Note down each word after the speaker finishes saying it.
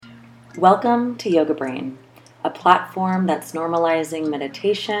Welcome to Yoga Brain, a platform that's normalizing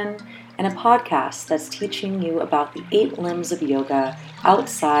meditation and a podcast that's teaching you about the 8 limbs of yoga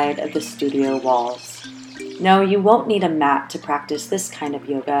outside of the studio walls. No, you won't need a mat to practice this kind of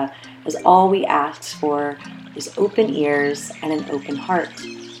yoga, as all we ask for is open ears and an open heart.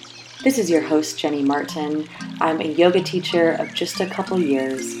 This is your host, Jenny Martin. I'm a yoga teacher of just a couple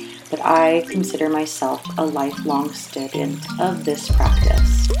years, but I consider myself a lifelong student of this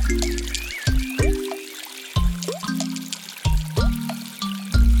practice.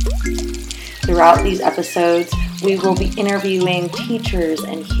 Throughout these episodes, we will be interviewing teachers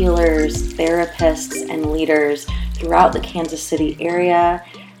and healers, therapists, and leaders throughout the Kansas City area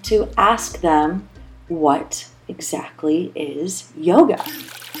to ask them, what exactly is yoga?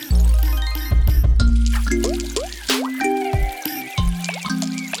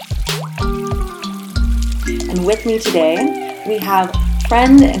 And with me today, we have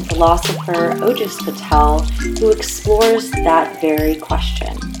friend and philosopher Ojis Patel, who explores that very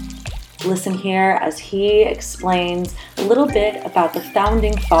question. Listen here as he explains a little bit about the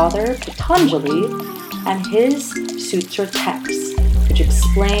founding father, Patanjali, and his sutra texts, which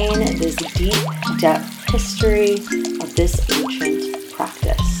explain this deep depth history of this ancient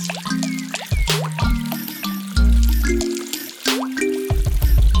practice.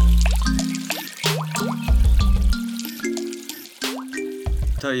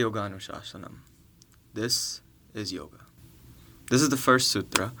 Hatha Yoga Anushasanam. This is yoga. This is the first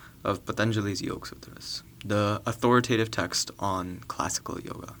sutra of Patanjali's Yoga Sutras, the authoritative text on classical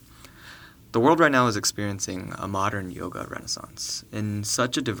yoga. The world right now is experiencing a modern yoga renaissance in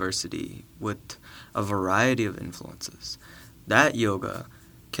such a diversity with a variety of influences. That yoga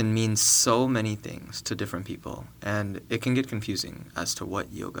can mean so many things to different people, and it can get confusing as to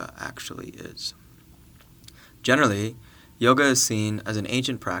what yoga actually is. Generally, yoga is seen as an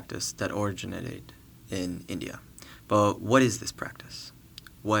ancient practice that originated in India. But what is this practice?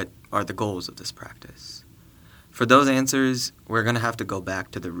 What are the goals of this practice? For those answers, we're going to have to go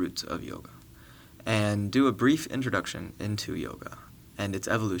back to the roots of yoga and do a brief introduction into yoga and its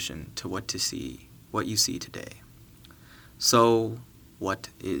evolution to what you see today. So, what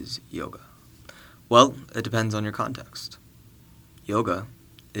is yoga? Well, it depends on your context. Yoga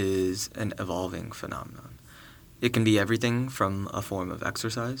is an evolving phenomenon. It can be everything from a form of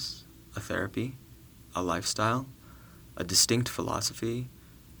exercise, a therapy, a lifestyle, a distinct philosophy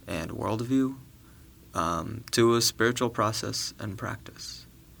and worldview, to a spiritual process and practice.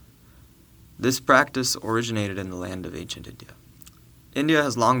 This practice originated in the land of ancient India. India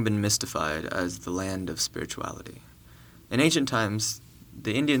has long been mystified as the land of spirituality. In ancient times,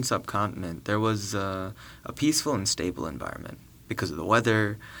 the Indian subcontinent, there was a peaceful and stable environment because of the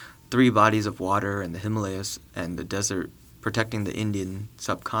weather, 3 bodies of water in the Himalayas, and the desert protecting the Indian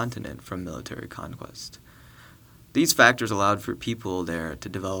subcontinent from military conquest. These factors allowed for people there to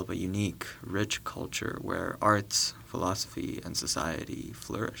develop a unique, rich culture where arts, philosophy, and society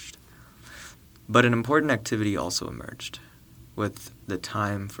flourished. But an important activity also emerged, with the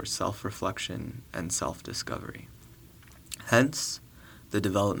time for self-reflection and self-discovery. Hence, the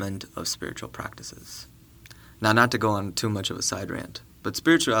development of spiritual practices. Now, not to go on too much of a side rant, but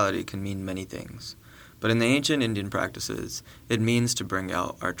spirituality can mean many things. But in the ancient Indian practices, it means to bring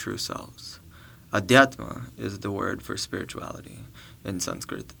out our true selves. Adhyatma is the word for spirituality in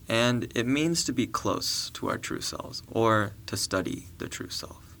Sanskrit, and it means to be close to our true selves, or to study the true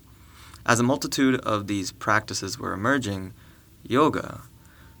self. As a multitude of these practices were emerging, yoga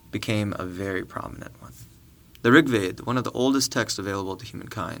became a very prominent one. The Rig Veda, one of the oldest texts available to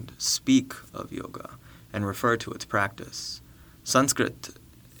humankind, speak of yoga and refer to its practice.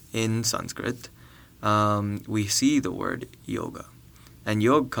 In Sanskrit, we see the word yoga. And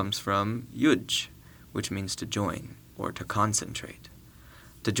yoga comes from yuj, which means to join or to concentrate,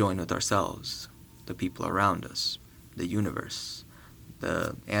 to join with ourselves, the people around us, the universe,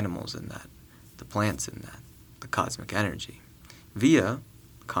 the animals in that, the plants in that, the cosmic energy, via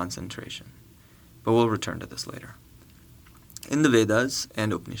concentration. But we'll return to this later. In the Vedas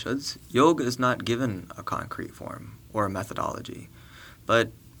and Upanishads, yoga is not given a concrete form or a methodology,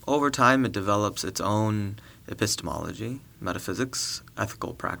 but over time it develops its own epistemology, metaphysics,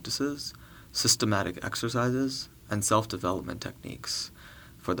 ethical practices, systematic exercises, and self-development techniques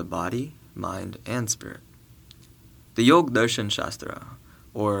for the body, mind, and spirit. The Yoga Darshan Shastra,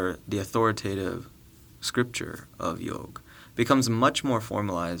 or the authoritative scripture of yoga, becomes much more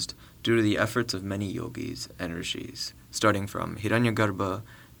formalized due to the efforts of many yogis and rishis, starting from Hiranyagarbha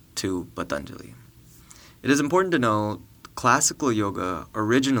to Patanjali. It is important to know classical yoga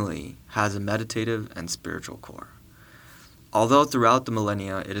originally has a meditative and spiritual core. Although throughout the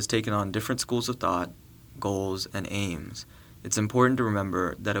millennia it has taken on different schools of thought, goals, and aims, it's important to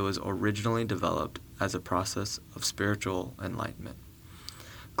remember that it was originally developed as a process of spiritual enlightenment.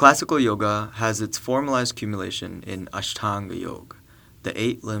 Classical yoga has its formalized accumulation in Ashtanga Yoga, the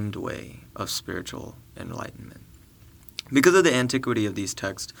eight-limbed way of spiritual enlightenment. Because of the antiquity of these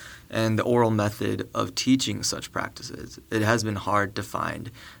texts and the oral method of teaching such practices, it has been hard to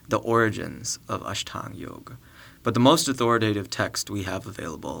find the origins of Ashtanga Yoga. But the most authoritative text we have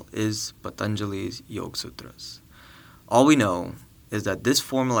available is Patanjali's Yoga Sutras. All we know is that this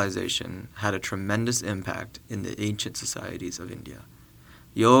formalization had a tremendous impact in the ancient societies of India.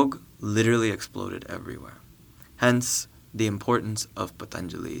 Yoga literally exploded everywhere. Hence, the importance of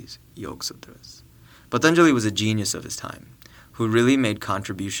Patanjali's Yoga Sutras. Patanjali was a genius of his time, who really made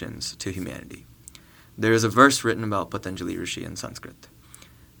contributions to humanity. There is a verse written about Patanjali Rishi in Sanskrit.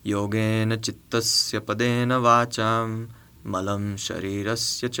 Yogena chittasya padena vacham malam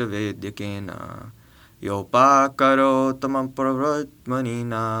sharirasya cha vedyakena yopakarotamam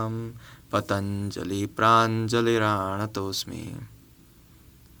pravratmaninam Patanjali pranjaliranatosmi.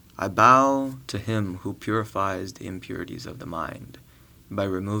 I bow to him who purifies the impurities of the mind by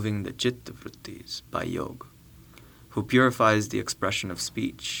removing the chitta vrittis by yoga, who purifies the expression of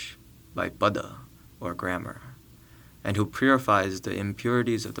speech by pada or grammar, and who purifies the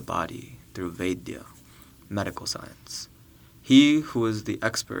impurities of the body through Vaidya, medical science. He who is the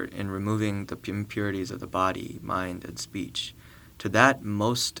expert in removing the impurities of the body, mind, and speech, to that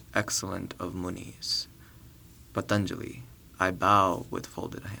most excellent of munis, Patanjali, I bow with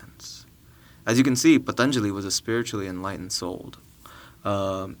folded hands. As you can see, Patanjali was a spiritually enlightened soul,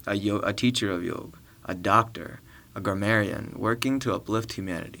 a teacher of yoga, a doctor, a grammarian, working to uplift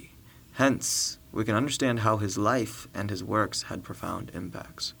humanity. Hence, we can understand how his life and his works had profound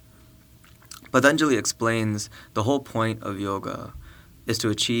impacts. Patanjali explains the whole point of yoga is to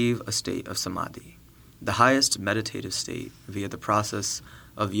achieve a state of samadhi, the highest meditative state via the process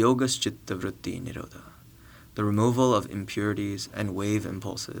of yogas chitta vritti nirodha, the removal of impurities and wave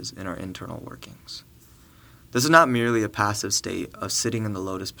impulses in our internal workings. This is not merely a passive state of sitting in the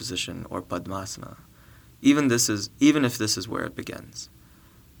lotus position or padmasana, even if this is where it begins.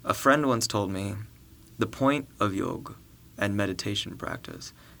 A friend once told me, the point of yoga and meditation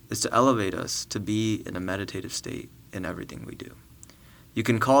practice is to elevate us to be in a meditative state in everything we do. You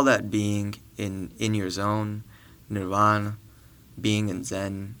can call that being in your zone, nirvana, being in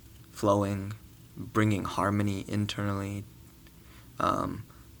zen, flowing, bringing harmony internally.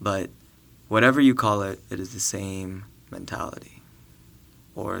 But whatever you call it, it is the same mentality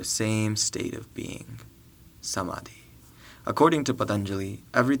or same state of being, samadhi. According to Patanjali,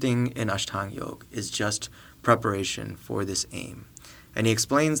 everything in Ashtanga Yoga is just preparation for this aim. And he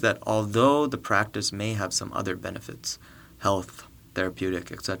explains that although the practice may have some other benefits, health,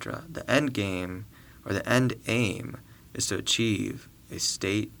 therapeutic, etc., the end game or the end aim is to achieve a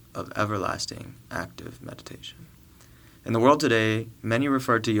state of everlasting active meditation. In the world today, many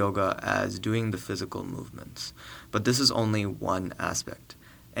refer to yoga as doing the physical movements, but this is only one aspect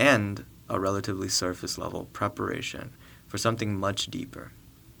and a relatively surface level preparation for something much deeper.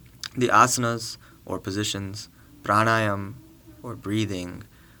 The asanas or positions, pranayam or breathing,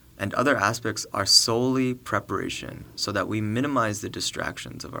 and other aspects are solely preparation so that we minimize the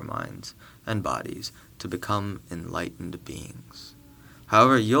distractions of our minds and bodies to become enlightened beings.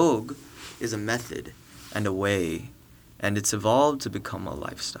 However, yoga is a method and a way, and it's evolved to become a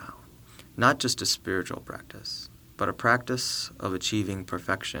lifestyle, not just a spiritual practice, but a practice of achieving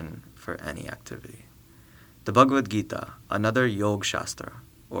perfection for any activity. The Bhagavad Gita, another Yoga Shastra,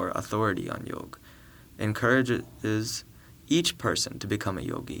 or authority on yoga, encourages each person to become a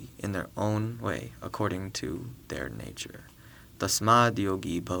yogi in their own way according to their nature. Tasmad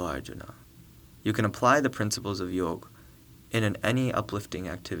yogi bhava Arjuna. You can apply the principles of yoga in any uplifting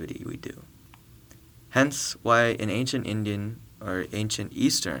activity we do. Hence why in ancient Indian or ancient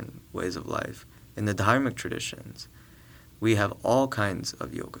Eastern ways of life, in the dharmic traditions, we have all kinds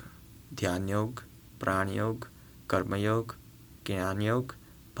of yoga. Dhyan yoga, prana yoga, karma yoga, jnana yoga,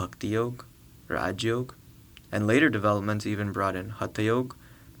 bhakti yoga, raj yoga, and later developments even brought in hatha yoga,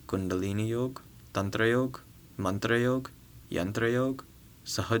 kundalini yoga, tantra yoga, mantra yoga, yantra yoga,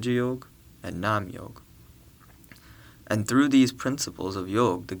 sahaja yoga, and nam yoga. And through these principles of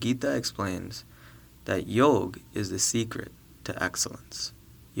yoga, the Gita explains that yoga is the secret to excellence.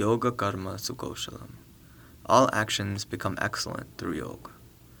 Yoga karma sukoshalam. All actions become excellent through yoga.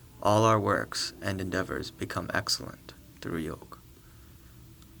 All our works and endeavors become excellent through yoga.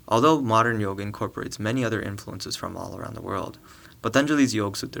 Although modern yoga incorporates many other influences from all around the world, Patanjali's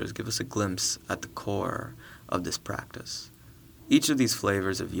Yoga Sutras give us a glimpse at the core of this practice. Each of these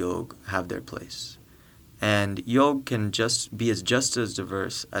flavors of yoga have their place. And yoga can just as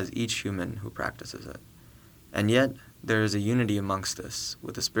diverse as each human who practices it. And yet, there is a unity amongst us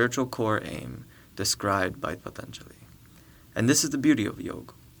with a spiritual core aim described by Patanjali. And this is the beauty of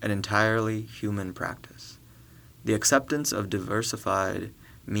yoga, an entirely human practice. The acceptance of diversified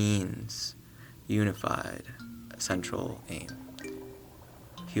means unified central aim,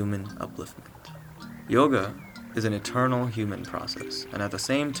 human upliftment. Yoga is an eternal human process, and at the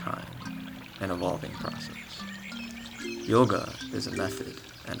same time, an evolving process. Yoga is a method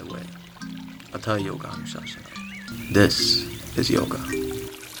and a way. Atha Yoga Anushasana. This is yoga.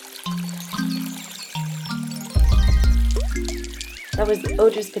 That was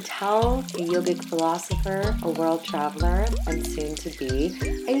Ojis Patel, a yogic philosopher, a world traveler, and soon to be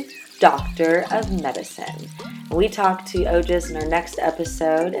a doctor of medicine. We talk to Ojis in our next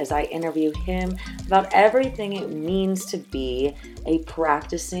episode as I interview him about everything it means to be a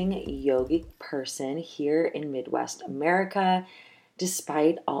practicing yogic person here in Midwest America,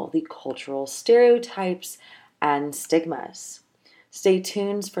 despite all the cultural stereotypes and stigmas. Stay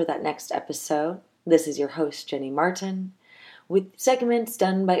tuned for that next episode. This is your host, Jenny Martin, with segments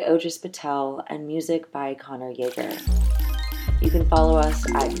done by Ojis Patel and music by Connor Yeager. You can follow us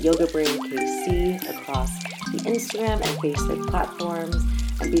at Yoga Brain KC across the Instagram and Facebook platforms,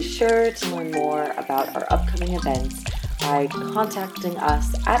 and be sure to learn more about our upcoming events by contacting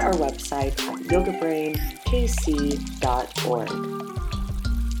us at our website at yogabrainkc.org.